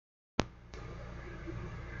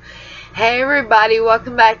Hey everybody,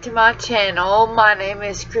 welcome back to my channel. My name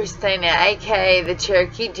is Christina, aka the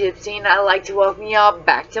Cherokee Gypsy, and I'd like to welcome y'all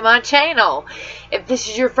back to my channel. If this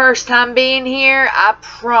is your first time being here, I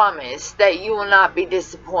promise that you will not be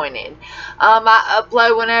disappointed. I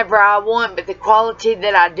upload whenever I want, but the quality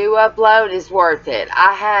that I do upload is worth it.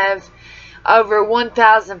 I have over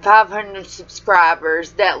 1,500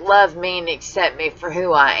 subscribers that love me and accept me for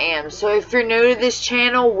who I am. So if you're new to this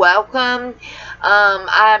channel, welcome.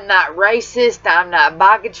 I'm not racist. I'm not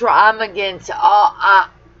bigotry.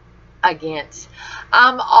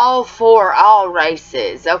 I'm all for all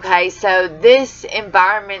races. Okay, so this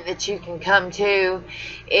environment that you can come to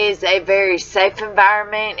is a very safe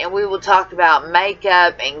environment, and we will talk about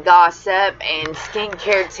makeup and gossip and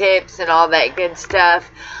skincare tips and all that good stuff.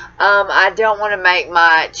 I don't want to make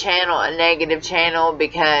my channel a negative channel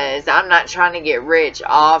because I'm not trying to get rich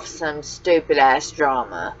off some stupid ass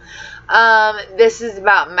drama. This is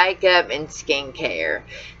about makeup and skincare.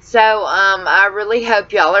 So, I really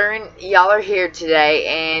hope y'all are here today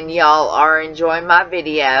and y'all are enjoying my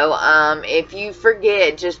video. If you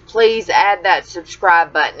forget, just please add that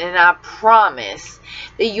subscribe button, and I promise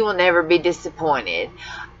that you will never be disappointed.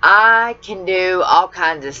 I can do all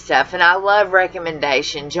kinds of stuff, and I love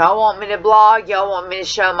recommendations. Y'all want me to blog? Y'all want me to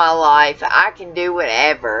show my life? I can do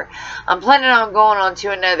whatever. I'm planning on going on to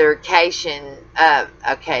another vacation.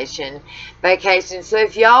 So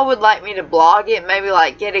if y'all would like me to blog it, maybe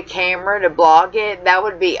like get a camera to blog it, that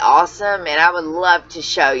would be awesome, and I would love to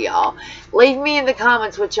show y'all. Leave me in the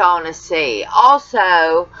comments what y'all want to see.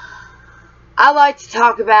 Also, I like to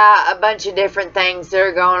talk about a bunch of different things that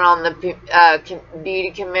are going on in the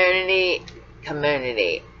beauty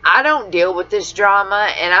community. I don't deal with this drama,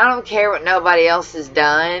 and I don't care what nobody else has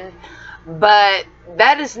done, but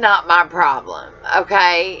that is not my problem,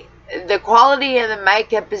 okay? The quality of the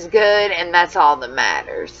makeup is good, and that's all that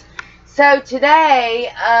matters. So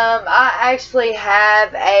today, I actually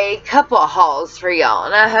have a couple of hauls for y'all,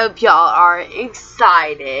 and I hope y'all are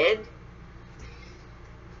excited.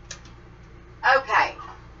 Okay,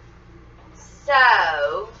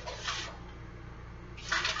 so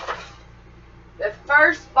the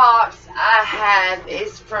first box I have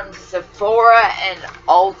is from Sephora and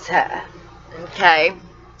ULTA. Okay,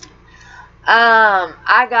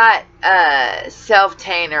 I got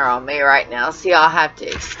self-tanner on me right now, so y'all have to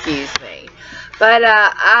excuse me. But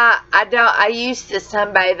I used to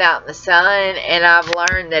sunbathe out in the sun, and I've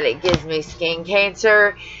learned that it gives me skin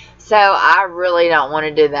cancer. So I really don't want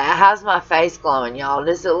to do that. How's my face glowing, y'all?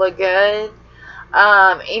 Does it look good?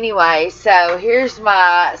 Anyway, so here's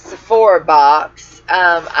my Sephora box.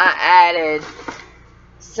 I added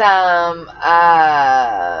some,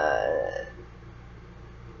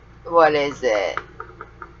 what is it?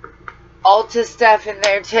 Ulta stuff in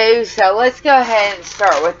there too. So let's go ahead and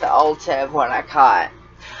start with the Ulta of what I caught.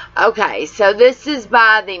 Okay, so this is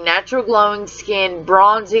by the Natural Glowing Skin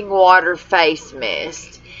Bronzing Water Face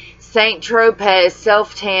Mist. St. Tropez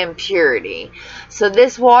Self-Tan Purity. So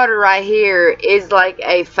this water right here is like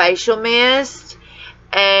a facial mist,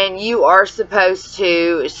 and you are supposed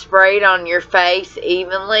to spray it on your face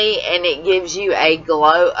evenly, and it gives you a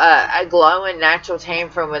glowing natural tan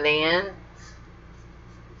from within.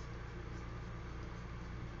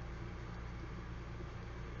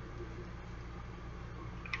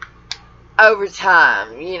 Over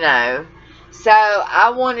time, you know. So, I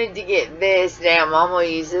wanted to get this. Damn, I'm going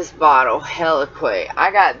to use this bottle hella quick.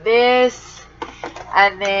 I got this,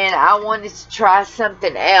 and then I wanted to try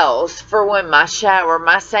something else for when my shower.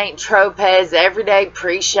 My St. Tropez Everyday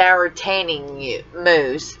Pre-Shower Tanning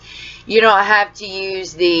Mousse. You don't have to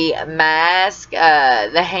use the mask,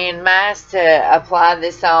 the hand mask to apply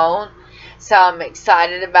this on. So, I'm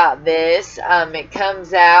excited about this. It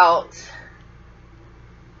comes out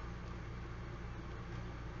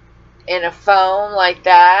in a foam like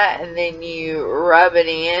that, and then you rub it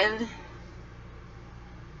in.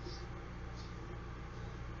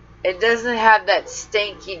 It doesn't have that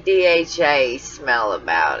stinky DHA smell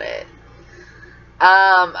about it.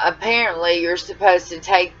 Apparently you're supposed to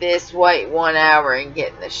take this, wait 1 hour, and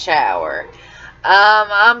get in the shower.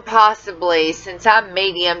 I'm possibly, since I'm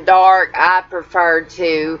medium dark, I prefer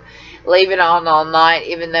to leave it on all night,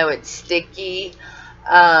 even though it's sticky.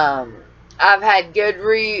 I've had good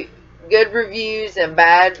reviews and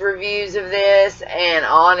bad reviews of this, and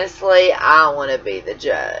honestly, I want to be the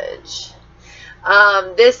judge.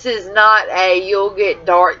 This is not a you'll get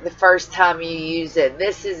dark the first time you use it.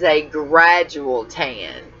 This is a gradual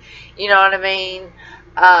tan. You know what I mean?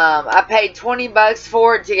 I paid 20 bucks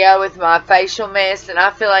for it to go with my facial mist, and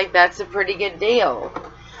I feel like that's a pretty good deal.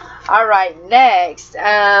 Alright, next,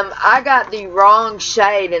 I got the wrong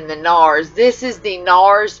shade in the NARS. This is the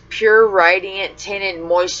NARS Pure Radiant Tinted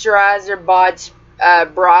Moisturizer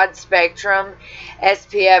Broad Spectrum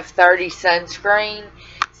SPF 30 Sunscreen.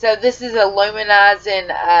 So this is a luminizing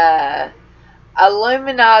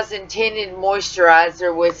tinted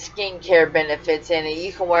moisturizer with skincare benefits in it.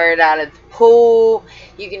 You can wear it out at the pool.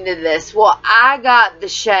 You can do this. Well, I got the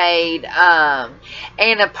shade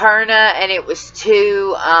Annapurna, and it was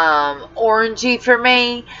too orangey for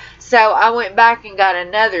me. So I went back and got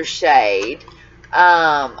another shade.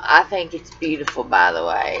 I think it's beautiful, by the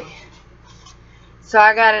way. So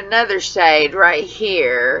I got another shade right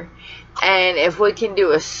here. And if we can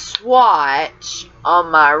do a swatch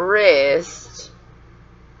on my wrist,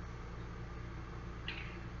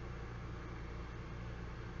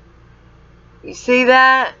 you see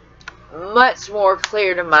that? Much more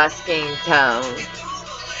clear to my skin tone.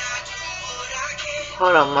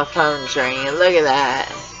 Hold on, my phone's ringing. Look at that.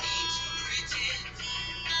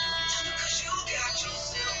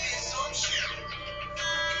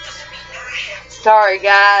 Sorry,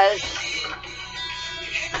 guys.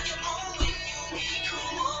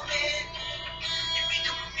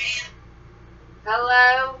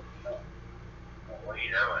 Hello? What are you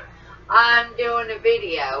doing? I'm doing a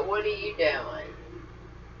video. What are you doing?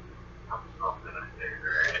 I'm smoking a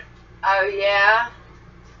cigarette. Oh, yeah?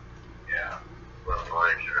 Yeah. Well,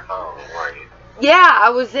 where's your phone? Where are you? Yeah, I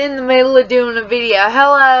was in the middle of doing a video.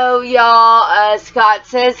 Hello, y'all. Scott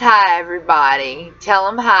says hi, everybody. Tell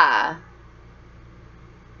him hi.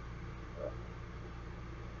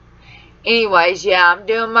 Anyways, yeah, I'm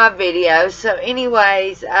doing my video. So,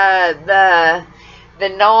 anyways, the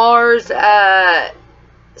NARS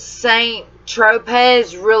Saint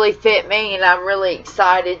Tropez really fit me, and I'm really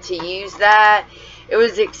excited to use that. It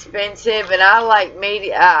was expensive, and I like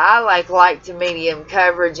light to medium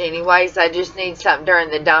coverage. Anyways, I just need something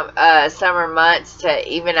during the summer months to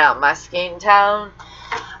even out my skin tone.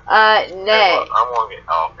 Next, I'm gonna get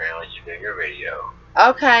off here and let you do your video.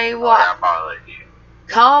 okay, well, I'll bother you.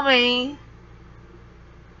 call me.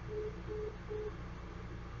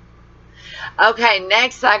 Okay,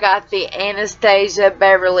 next I got the Anastasia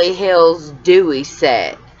Beverly Hills Dewy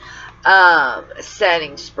Set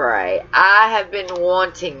setting spray. I have been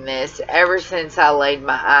wanting this ever since I laid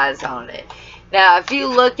my eyes on it. Now, if you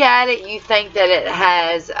look at it, you think that it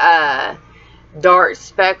has dark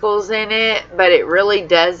speckles in it, but it really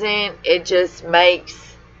doesn't. It just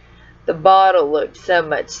makes the bottle look so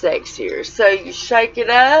much sexier. So you shake it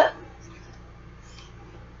up,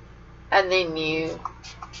 and then you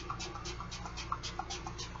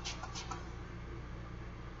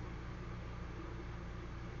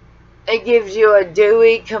it gives you a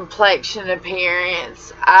dewy complexion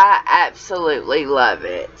appearance. I absolutely love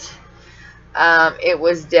it. It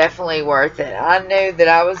was definitely worth it. I knew that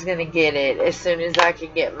I was going to get it as soon as I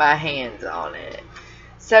could get my hands on it.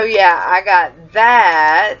 So yeah, I got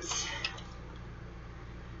that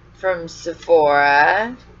from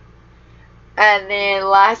Sephora. And then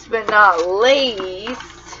last but not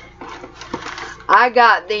least, I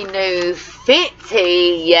got the new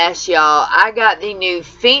Fenty, yes y'all, I got the new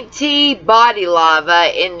Fenty Body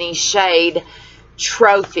Lava in the shade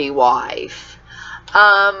Trophy Wife.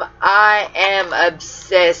 I am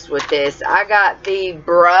obsessed with this. I got the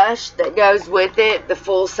brush that goes with it, the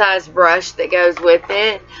full-size brush that goes with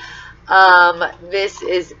it. This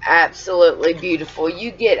is absolutely beautiful.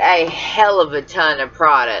 You get a hell of a ton of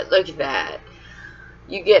product. Look at that.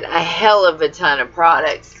 You get a hell of a ton of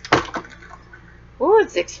products. Ooh,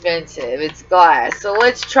 it's expensive. It's glass. So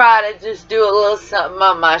let's try to just do a little something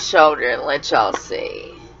on my shoulder and let y'all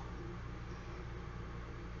see.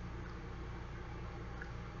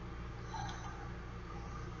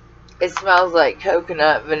 It smells like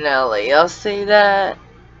coconut vanilla. Y'all see that?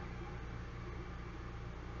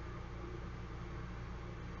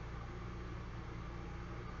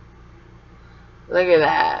 Look at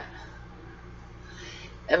that.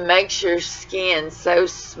 It makes your skin so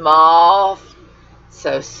small.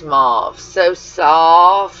 So small, so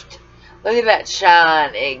soft. Look at that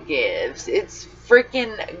shine it gives. It's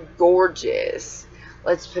freaking gorgeous.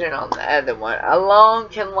 Let's put it on the other one. Alone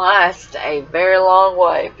can last a very long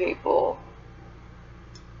way, people.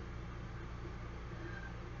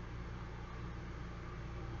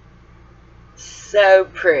 So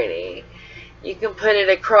pretty. You can put it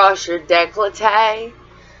across your décolleté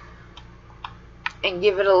and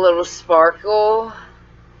give it a little sparkle.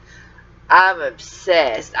 I'm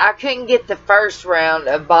obsessed. I couldn't get the first round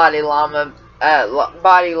of Body Lava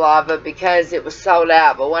because it was sold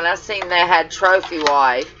out. But when I seen they had Trophy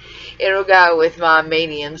Wife, it'll go with my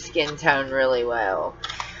medium skin tone really well.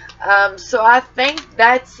 So I think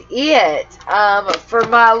that's it for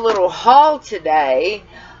my little haul today.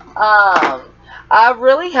 I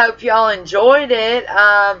really hope y'all enjoyed it.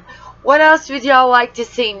 What else would y'all like to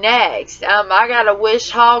see next? I got a Wish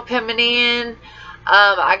haul coming in.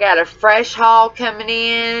 I got a Fresh haul coming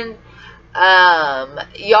in.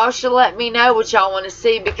 Y'all should let me know what y'all want to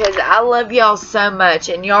see, because I love y'all so much,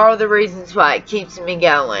 and y'all are the reasons why it keeps me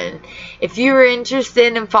going. If you're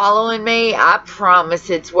interested in following me, I promise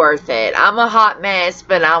it's worth it. I'm a hot mess,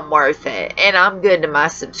 but I'm worth it, and I'm good to my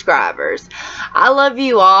subscribers. I love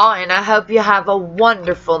you all, and I hope you have a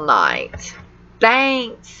wonderful night.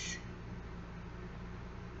 Thanks.